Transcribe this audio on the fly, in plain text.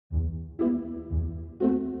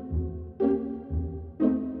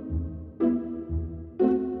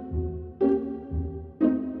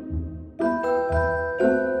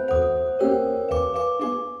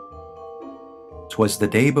'Twas the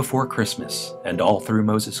day before Christmas, and all through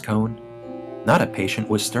Moses' Cone, not a patient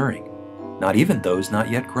was stirring, not even those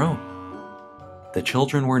not yet grown. The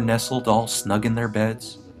children were nestled all snug in their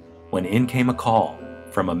beds, when in came a call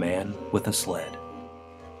from a man with a sled.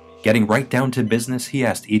 Getting right down to business, he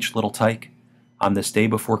asked each little tyke, on this day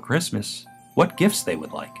before Christmas, what gifts they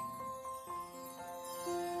would like.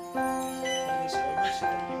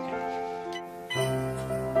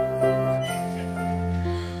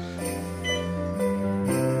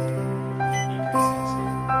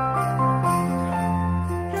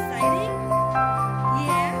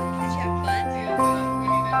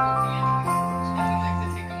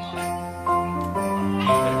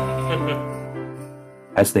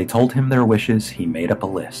 As they told him their wishes, he made up a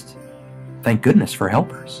list. Thank goodness for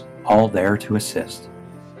helpers, all there to assist.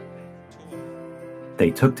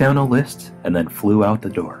 They took down a list and then flew out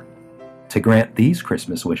the door. To grant these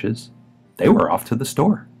Christmas wishes, they were off to the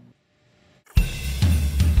store.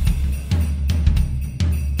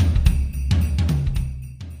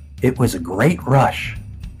 It was a great rush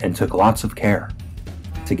and took lots of care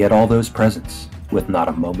to get all those presents with not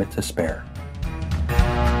a moment to spare.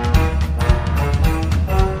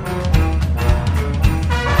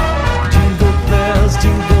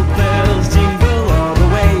 Jingle bells, jingle all the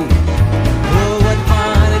way. Oh, what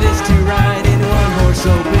fun it is to ride in one horse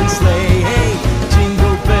open sleigh. Hey,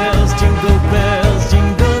 jingle bells,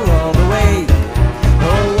 jingle all the way.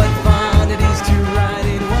 Oh, what fun it is to ride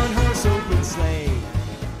in one horse open sleigh.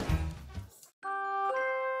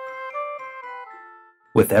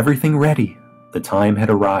 With everything ready, the time had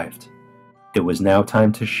arrived. It was now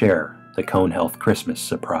time to share the Cone Health Christmas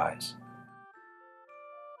surprise.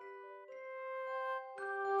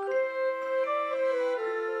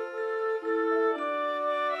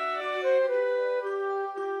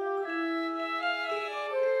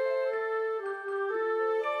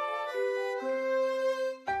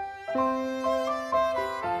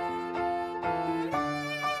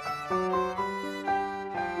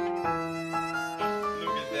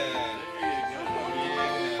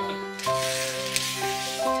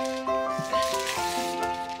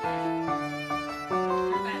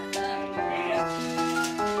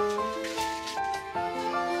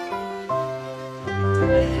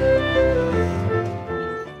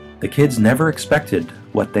 The kids never expected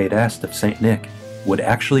what they'd asked of St. Nick would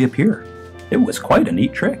actually appear. It was quite a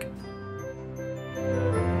neat trick.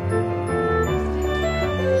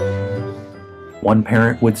 One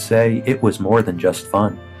parent would say it was more than just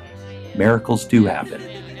fun. Miracles do happen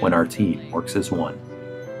when our team works as one.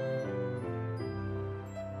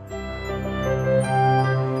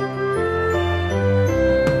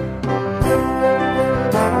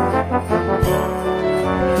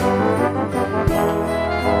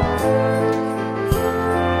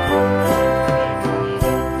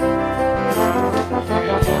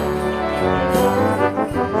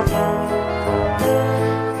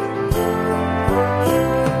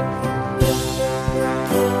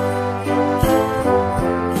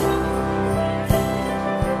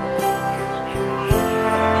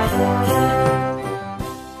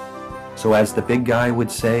 So as the big guy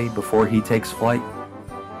would say before he takes flight,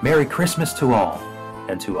 Merry Christmas to all,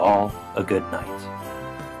 and to all a good night.